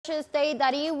Russia state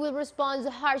that it will respond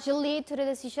harshly to the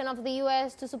decision of the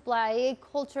U.S. to supply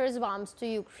culture bombs to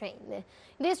Ukraine.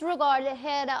 In this regard, the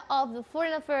head of the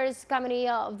Foreign Affairs Committee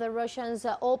of the Russian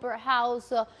Upper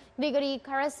House, Grigory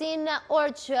Karasin,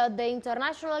 urged the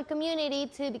international community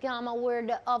to become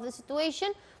aware of the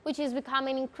situation, which is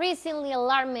becoming increasingly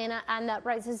alarming and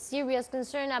raises serious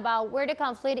concern about where the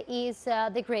conflict is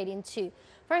degrading to.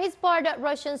 For his part,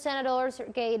 Russian Senator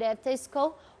Sergei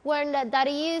Tesko warned that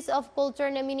the use of culture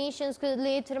and ammunition could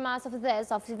lead to the massive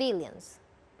deaths of civilians.